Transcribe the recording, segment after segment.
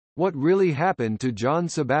What really happened to John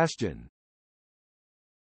Sebastian?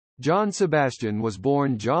 John Sebastian was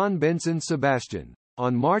born John Benson Sebastian,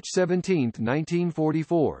 on March 17,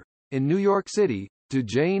 1944, in New York City, to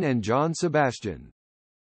Jane and John Sebastian.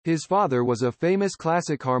 His father was a famous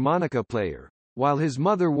classic harmonica player, while his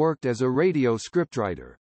mother worked as a radio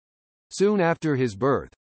scriptwriter. Soon after his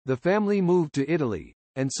birth, the family moved to Italy,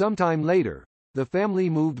 and sometime later, the family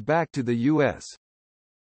moved back to the U.S.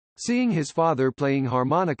 Seeing his father playing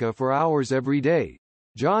harmonica for hours every day,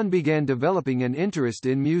 John began developing an interest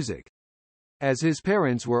in music. As his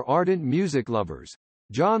parents were ardent music lovers,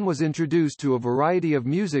 John was introduced to a variety of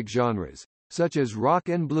music genres, such as rock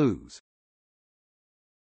and blues.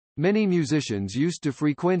 Many musicians used to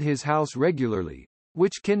frequent his house regularly,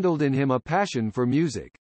 which kindled in him a passion for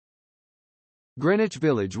music. Greenwich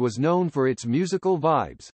Village was known for its musical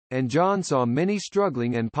vibes, and John saw many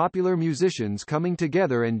struggling and popular musicians coming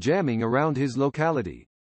together and jamming around his locality.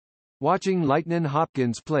 Watching Lightnin'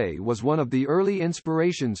 Hopkins play was one of the early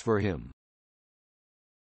inspirations for him.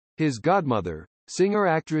 His godmother,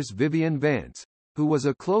 singer-actress Vivian Vance, who was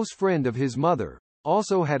a close friend of his mother,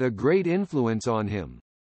 also had a great influence on him.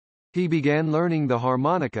 He began learning the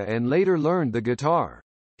harmonica and later learned the guitar.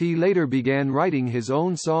 He later began writing his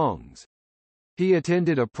own songs. He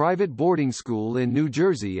attended a private boarding school in New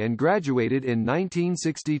Jersey and graduated in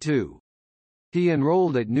 1962. He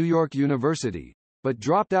enrolled at New York University, but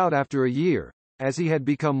dropped out after a year, as he had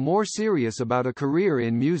become more serious about a career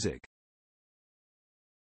in music.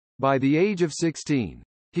 By the age of 16,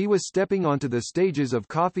 he was stepping onto the stages of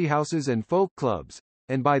coffeehouses and folk clubs,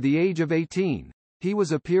 and by the age of 18, he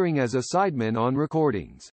was appearing as a sideman on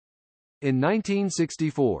recordings. In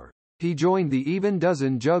 1964, he joined the Even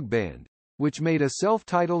Dozen Jug Band, which made a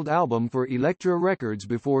self-titled album for Elektra Records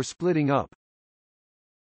before splitting up.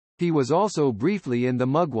 He was also briefly in the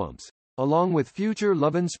Mugwumps, along with future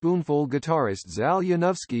Lovin' Spoonful guitarist Zal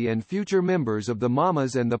Yanofsky and future members of the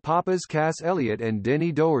Mamas and the Papas Cass Elliot and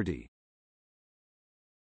Denny Doherty.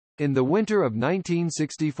 In the winter of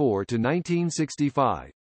 1964 to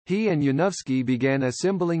 1965, he and Yanofsky began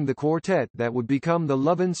assembling the quartet that would become the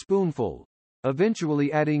Lovin' Spoonful,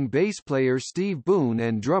 eventually adding bass player Steve Boone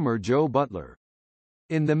and drummer Joe Butler.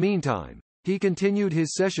 In the meantime, he continued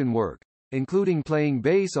his session work, including playing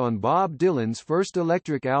bass on Bob Dylan's first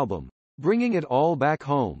Electric album, Bringing It All Back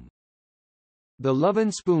Home. The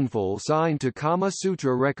Lovin' Spoonful signed to Kama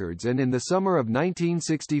Sutra Records and in the summer of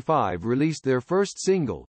 1965 released their first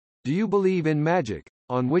single, Do You Believe in Magic?,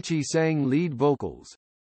 on which he sang lead vocals.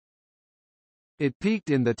 It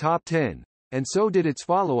peaked in the top 10, and so did its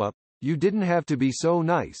follow-up, You Didn't Have to Be So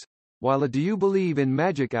Nice, while a Do You Believe in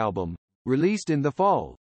Magic album, released in the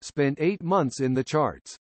fall, spent 8 months in the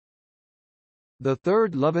charts. The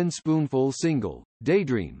third Lovin' Spoonful single,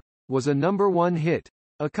 Daydream, was a #1 hit,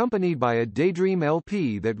 accompanied by a Daydream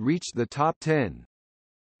LP that reached the top 10.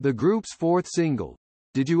 The group's fourth single,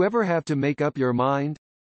 Did You Ever Have to Make Up Your Mind?,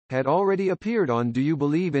 had already appeared on Do You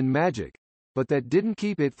Believe in Magic, but that didn't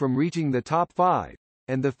keep it from reaching the top 5,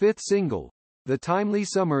 and the fifth single, The Timely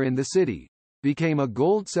Summer in the City, became a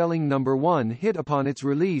gold-selling #1 hit upon its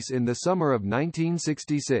release in the summer of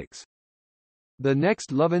 1966. The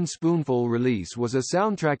next Lovin' Spoonful release was a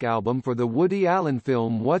soundtrack album for the Woody Allen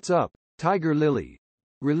film What's Up, Tiger Lily,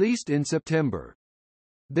 released in September.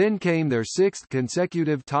 Then came their sixth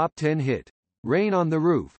consecutive top 10 hit, Rain on the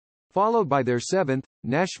Roof, followed by their seventh,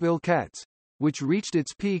 Nashville Cats, which reached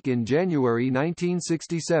its peak in January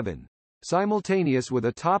 1967. Simultaneous with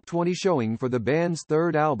a top 20 showing for the band's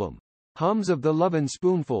third album, Hums of the Lovin'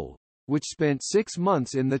 Spoonful, which spent 6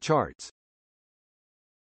 months in the charts.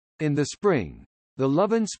 In the spring, the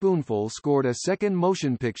Lovin' Spoonful scored a second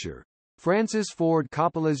motion picture, Francis Ford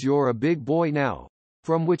Coppola's You're a Big Boy Now,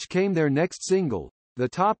 from which came their next single, the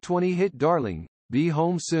top 20 hit Darling, Be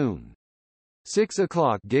Home Soon. 6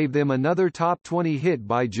 O'Clock gave them another top 20 hit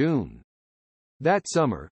by June. That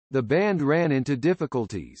summer, the band ran into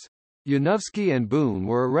difficulties. Yanofsky and Boone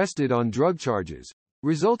were arrested on drug charges,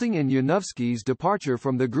 resulting in Yanofsky's departure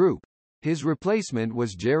from the group. His replacement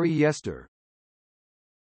was Jerry Yester.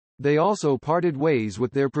 They also parted ways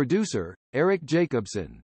with their producer, Eric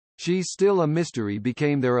Jacobson. She's Still a Mystery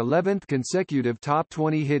became their 11th consecutive top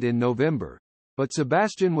 20 hit in November, but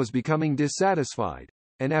Sebastian was becoming dissatisfied,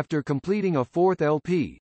 and after completing a fourth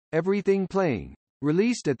LP, Everything Playing,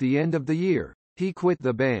 released at the end of the year, he quit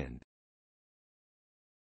the band.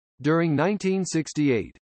 During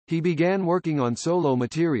 1968, he began working on solo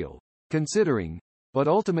material, considering, but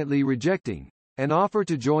ultimately rejecting, an offer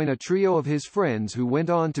to join a trio of his friends who went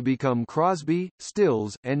on to become Crosby,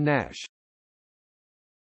 Stills, and Nash.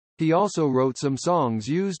 He also wrote some songs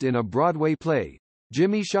used in a Broadway play,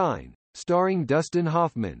 Jimmy Shine, starring Dustin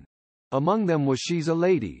Hoffman. Among them was She's a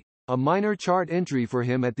Lady, a minor chart entry for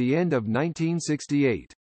him at the end of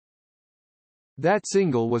 1968. That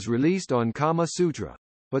single was released on Kama Sutra,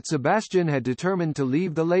 but Sebastian had determined to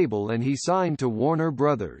leave the label and he signed to Warner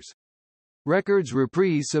Brothers. Records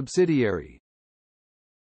Reprise subsidiary.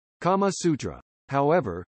 Kama Sutra,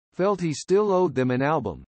 however, felt he still owed them an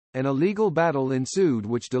album, and a legal battle ensued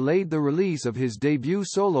which delayed the release of his debut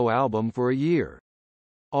solo album for a year.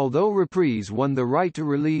 Although Reprise won the right to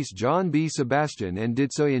release John B. Sebastian and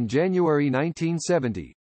did so in January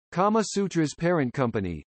 1970, Kama Sutra's parent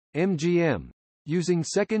company, MGM, using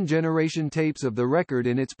second-generation tapes of the record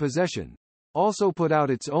in its possession, also put out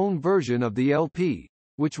its own version of the LP,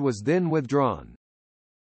 which was then withdrawn.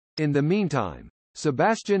 In the meantime,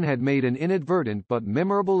 Sebastian had made an inadvertent but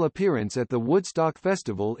memorable appearance at the Woodstock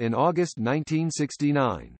Festival in August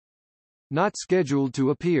 1969. Not scheduled to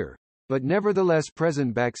appear, but nevertheless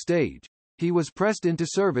present backstage, he was pressed into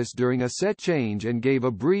service during a set change and gave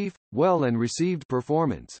a brief, well-received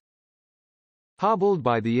performance. Hobbled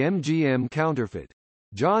by the MGM counterfeit,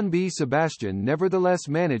 John B. Sebastian nevertheless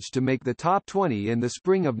managed to make the top 20 in the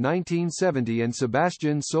spring of 1970, and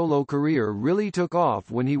Sebastian's solo career really took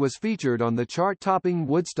off when he was featured on the chart-topping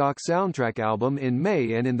Woodstock soundtrack album in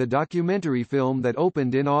May and in the documentary film that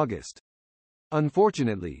opened in August.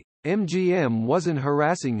 Unfortunately, MGM wasn't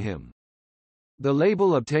harassing him. The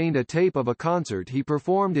label obtained a tape of a concert he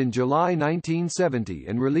performed in July 1970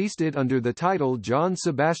 and released it under the title John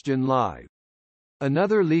Sebastian Live.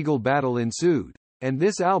 Another legal battle ensued, and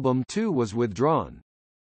this album too was withdrawn.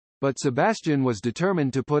 But Sebastian was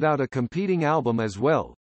determined to put out a competing album as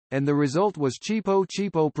well, and the result was Cheapo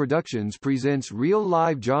Cheapo Productions presents Real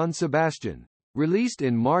Live John Sebastian, released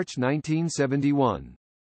in March 1971.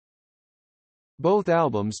 Both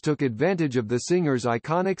albums took advantage of the singer's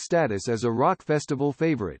iconic status as a rock festival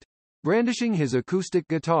favorite, brandishing his acoustic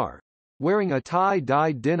guitar, wearing a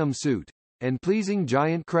tie-dyed denim suit, and pleasing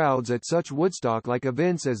giant crowds at such Woodstock-like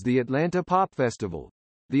events as the Atlanta Pop Festival,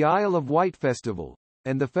 the Isle of Wight Festival,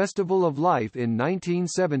 and the Festival of Life in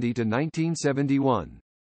 1970 to 1971.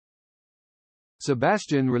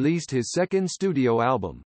 Sebastian released his second studio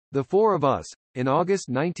album, The Four of Us, in August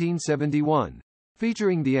 1971,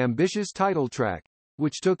 featuring the ambitious title track,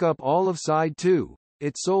 which took up all of side 2.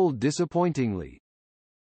 It sold disappointingly.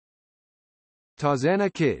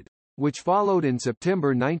 Tarzana Kid, which followed in September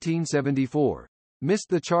 1974, missed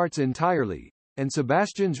the charts entirely, and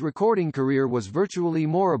Sebastian's recording career was virtually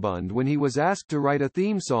moribund when he was asked to write a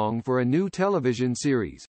theme song for a new television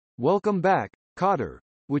series, Welcome Back, Kotter,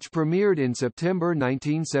 which premiered in September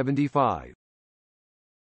 1975.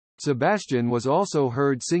 Sebastian was also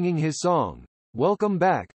heard singing his song, Welcome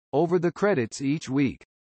Back, over the credits each week.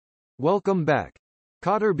 Welcome Back,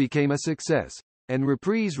 Kotter became a success, and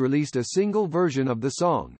Reprise released a single version of the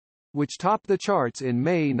song, which topped the charts in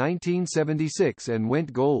May 1976 and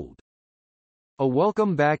went gold. A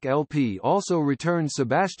Welcome Back LP also returned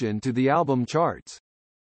Sebastian to the album charts.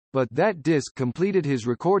 But that disc completed his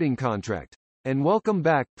recording contract, and Welcome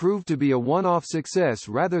Back proved to be a one-off success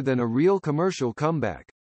rather than a real commercial comeback.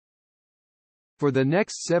 For the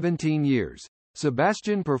next 17 years,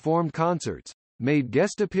 Sebastian performed concerts, made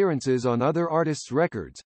guest appearances on other artists'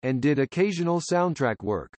 records, and did occasional soundtrack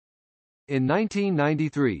work. In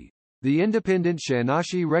 1993, the independent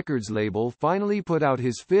Shanashi Records label finally put out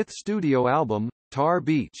his fifth studio album, Tar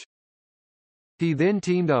Beach. He then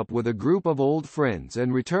teamed up with a group of old friends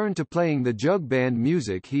and returned to playing the jug band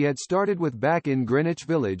music he had started with back in Greenwich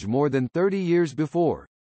Village more than 30 years before,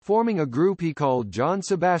 forming a group he called John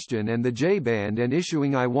Sebastian and the J Band and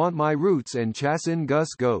issuing I Want My Roots and Chassin'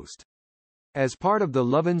 Gus Ghost. As part of the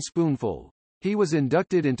Lovin' Spoonful, he was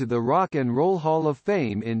inducted into the Rock and Roll Hall of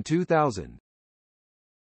Fame in 2000.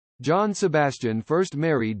 John Sebastian first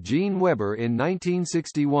married Jean Weber in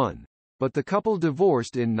 1961, but the couple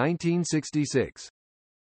divorced in 1966.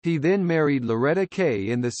 He then married Loretta Kay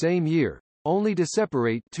in the same year, only to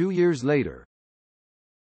separate 2 years later.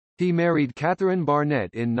 He married Catherine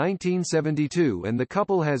Barnett in 1972 and the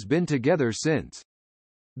couple has been together since.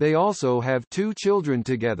 They also have 2 children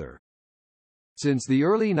together. Since the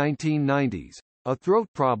early 1990s, a throat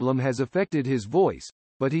problem has affected his voice,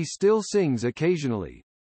 but he still sings occasionally.